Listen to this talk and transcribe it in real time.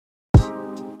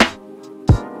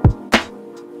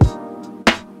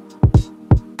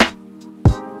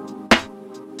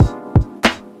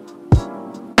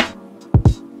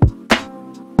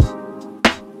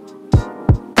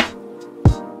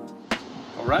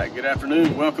Alright, good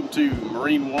afternoon. Welcome to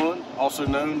Marine One, also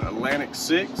known Atlantic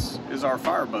 6, is our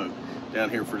fireboat down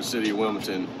here for the city of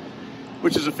Wilmington,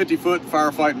 which is a 50-foot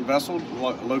firefighting vessel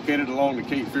located along the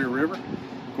Cape Fear River.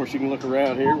 Of course, you can look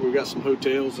around here. We've got some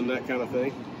hotels and that kind of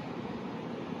thing.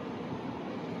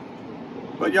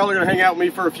 But y'all are going to hang out with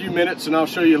me for a few minutes and I'll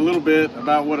show you a little bit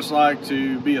about what it's like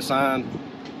to be assigned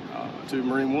to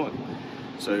Marine One.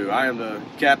 So I am the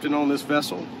captain on this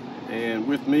vessel, and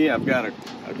with me I've got a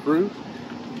crew.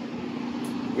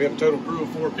 We have a total crew of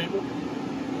 4 people.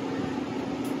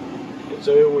 And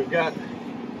so we've got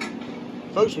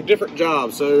folks with different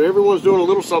jobs. So everyone's doing a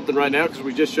little something right now because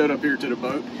we just showed up here to the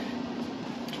boat.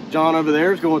 John over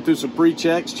there is going through some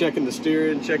pre-checks, checking the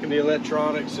steering, checking the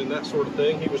electronics and that sort of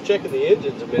thing. He was checking the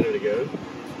engines a minute ago.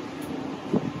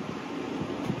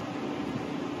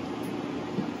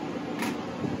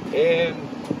 And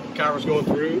Kyra's going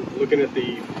through, looking at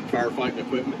the firefighting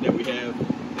equipment that we have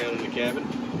down in the cabin.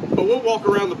 But we'll walk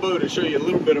around the boat and show you a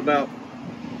little bit about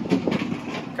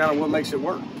kind of what makes it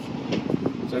work.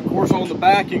 So of course on the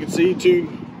back you can see 2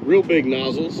 real big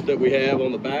nozzles that we have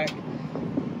on the back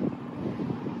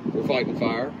for fighting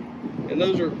fire. And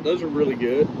those are really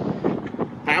good.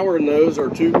 Powering those are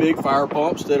 2 big fire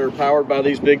pumps that are powered by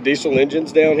these big diesel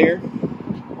engines down here.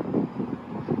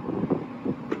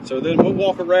 So then we'll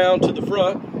walk around to the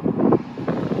front.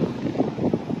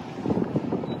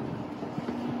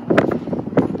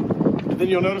 And then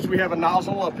you'll notice we have a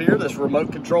nozzle up here that's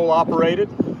remote control operated.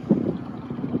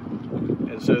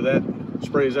 And so that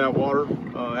sprays out water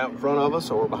out in front of us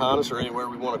or behind us or anywhere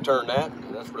we want to turn that.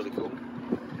 And that's really cool.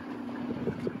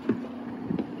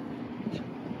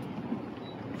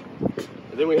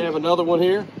 And then we have another one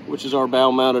here, which is our bow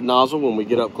mounted nozzle. When we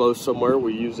get up close somewhere,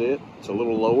 we use it. It's a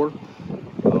little lower.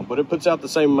 But it puts out the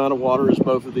same amount of water as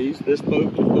both of these. This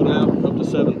boat can put out up to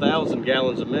 7,000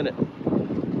 gallons a minute,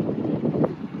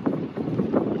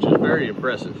 which is very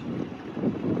impressive.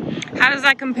 How does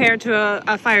that compare to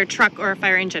a fire truck or a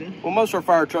fire engine? Well, most of our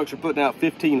fire trucks are putting out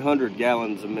 1,500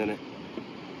 gallons a minute,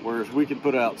 whereas we can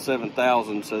put out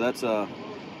 7,000, so that's a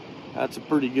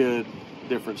pretty good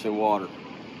difference in water.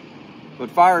 But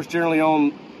fires generally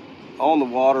on the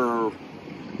water are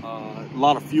a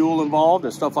lot of fuel involved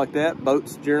and stuff like that.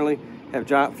 Boats generally have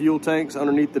giant fuel tanks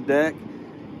underneath the deck.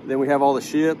 Then we have all the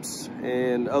ships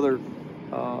and other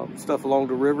stuff along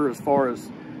the river. As far as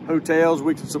hotels,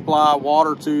 we can supply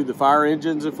water to the fire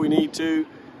engines if we need to,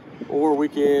 or we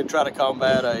can try to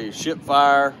combat a ship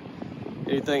fire,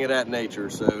 anything of that nature.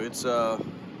 So it's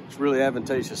really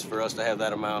advantageous for us to have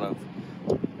that amount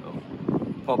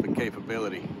of pumping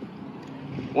capability.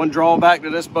 One drawback to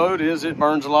this boat is it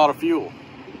burns a lot of fuel.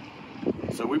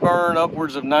 So we burn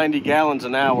upwards of 90 gallons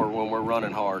an hour when we're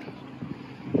running hard.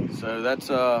 So that's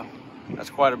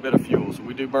quite a bit of fuel. So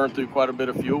we do burn through quite a bit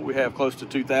of fuel. We have close to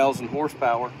 2,000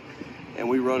 horsepower and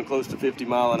we run close to 50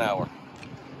 miles an hour.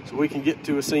 So we can get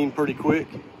to a scene pretty quick.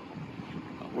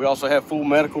 We also have full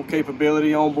medical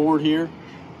capability on board here.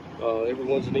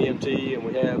 Everyone's an EMT and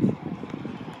we have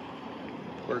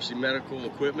emergency medical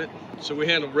equipment. So we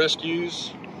handle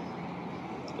rescues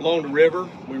along the river.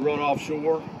 We run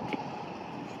offshore.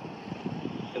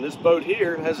 And this boat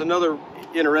here has another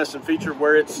interesting feature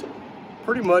where it's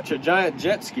pretty much a giant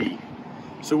jet ski.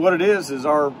 So what it is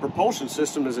our propulsion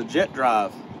system is a jet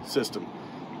drive system.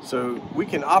 So we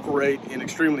can operate in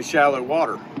extremely shallow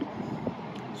water.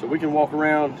 So we can walk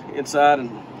around inside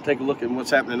and take a look at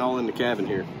what's happening all in the cabin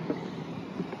here.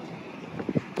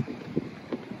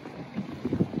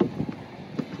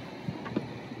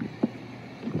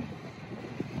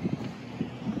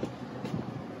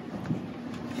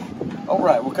 All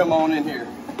right, we'll come on in here.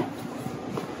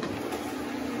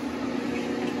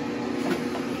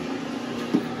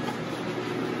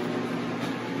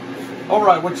 All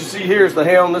right, what you see here is the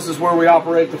helm. This is where we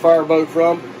operate the fireboat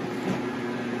from.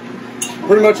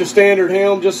 Pretty much a standard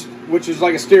helm, which is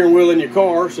like a steering wheel in your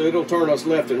car, so it'll turn us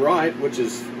left and right, which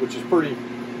is pretty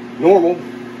normal,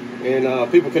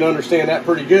 and people can understand that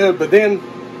pretty good. But then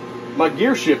my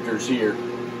gear shifters here,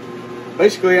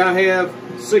 basically I have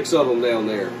 6 of them down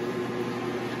there.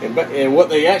 And what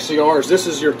they actually are is this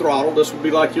is your throttle. This would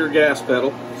be like your gas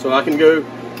pedal. So I can go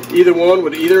either one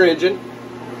with either engine.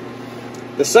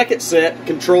 The second set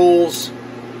controls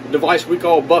a device we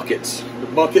call buckets. The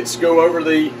buckets go over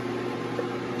the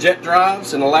jet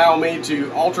drives and allow me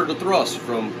to alter the thrust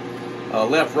from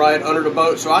left, right, under the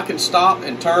boat. So I can stop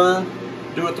and turn,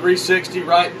 do a 360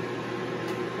 right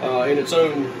in its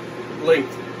own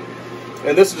length.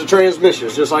 And this is the transmission.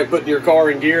 It's just like putting your car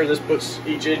in gear. This puts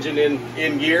each engine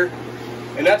in gear.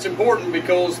 And that's important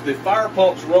because the fire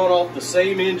pumps run off the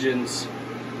same engines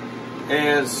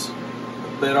as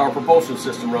that our propulsion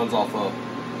system runs off of.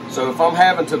 So if I'm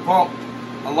having to pump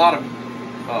a lot of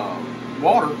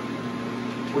water,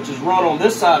 which is run on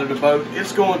this side of the boat,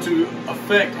 it's going to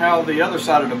affect how the other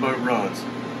side of the boat runs.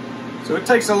 So it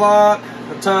takes a lot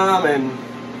of time and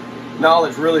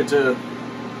knowledge really to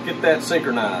get that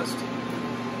synchronized,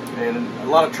 and a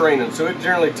lot of training. So it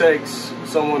generally takes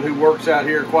someone who works out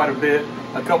here quite a bit,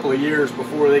 a couple of years,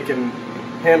 before they can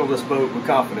handle this boat with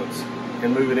confidence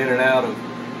and move it in and out of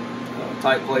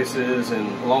tight places and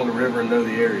along the river and know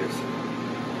the areas.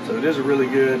 So it is a really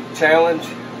good challenge,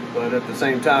 but at the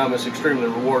same time it's extremely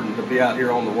rewarding to be out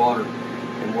here on the water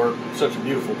and work such a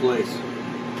beautiful place.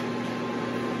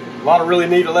 A lot of really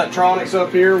neat electronics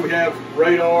up here. We have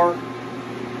radar,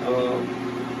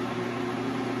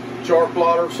 chart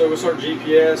plotter, so it's our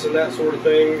GPS and that sort of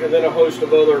thing, and then a host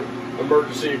of other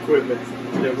emergency equipment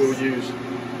that we'll use.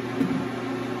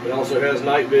 It also has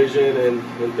night vision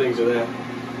and things of that.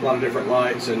 A lot of different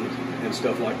lights and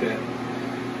stuff like that.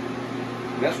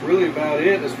 And that's really about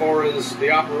it as far as the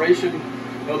operation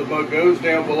of the boat goes.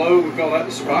 Down below, we call that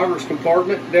the survivor's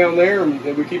compartment down there, and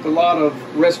we keep a lot of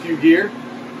rescue gear.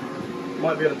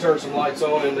 Might be able to turn some lights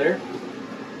on in there.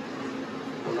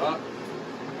 Or not.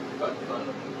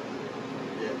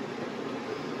 Yeah.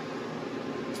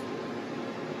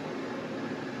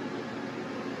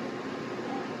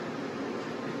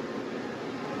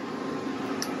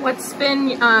 What's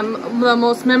been the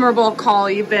most memorable call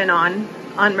you've been on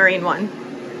Marine One?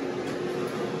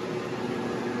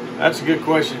 That's a good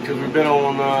question, because we've been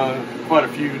on quite a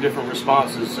few different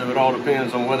responses, so it all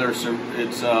depends on whether it's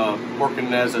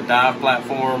working as a dive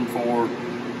platform for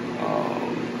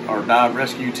our dive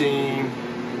rescue team,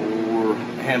 or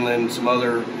handling some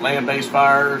other land-based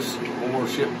fires or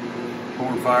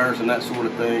shipboard fires and that sort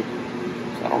of thing.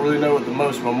 So I don't really know what the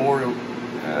most memorial,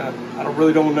 I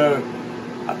really don't know.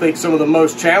 I think some of the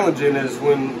most challenging is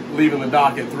when leaving the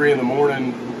dock at 3 in the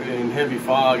morning in heavy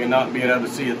fog and not being able to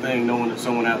see a thing, knowing that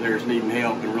someone out there is needing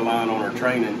help, and relying on our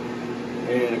training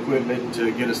and equipment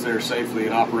to get us there safely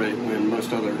and operate when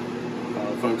most other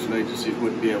folks and agencies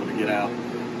wouldn't be able to get out.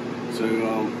 So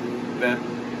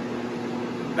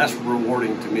that's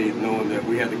rewarding to me, knowing that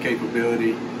we have the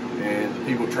capability and the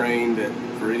people trained that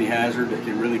for any hazard that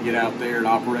can really get out there and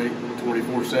operate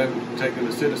 24/7, protecting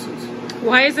the citizens.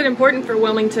 Why is it important for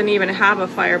Wilmington to even have a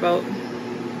fireboat?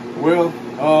 Well,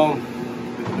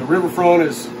 the riverfront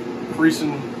is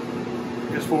increasing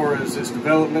as far as its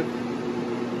development.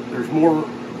 There's more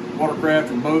watercraft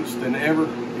and boats than ever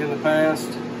in the past.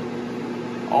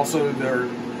 Also, there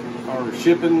are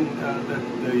shipping that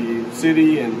the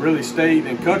city and really state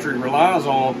and country relies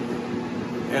on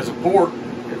as a port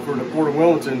for the Port of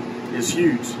Wilmington is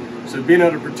huge. So being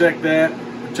able to protect that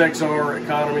protects our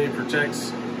economy,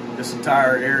 protects this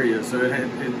entire area. So it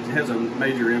has a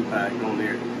major impact on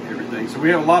everything. So we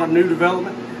have a lot of new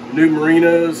development, new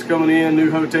marinas coming in, new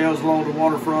hotels along the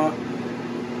waterfront,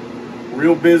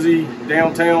 real busy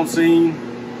downtown scene,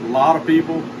 a lot of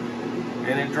people,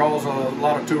 and it draws a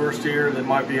lot of tourists here that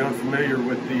might be unfamiliar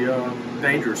with the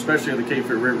danger, especially of the Cape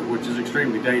Fear River, which is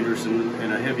extremely dangerous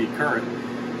in a heavy current.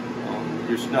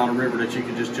 It's not a river that you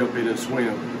can just jump in and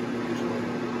swim.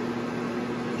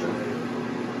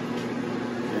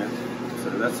 Yeah,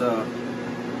 so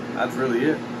that's really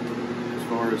it as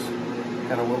far as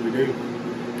kind of what we do.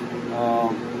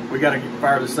 We got to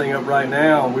fire this thing up right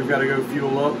now, and we've got to go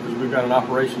fuel up because we've got an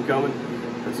operation coming.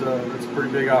 It's a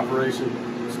pretty big operation.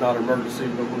 It's not an emergency,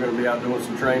 but we're going to be out doing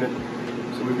some training.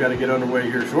 So we've got to get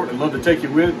underway here shortly. I'd love to take you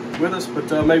with us,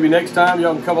 but maybe next time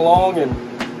y'all can come along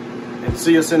and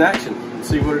see us in action and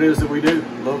see what it is that we do.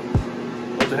 Love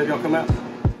to have y'all come out.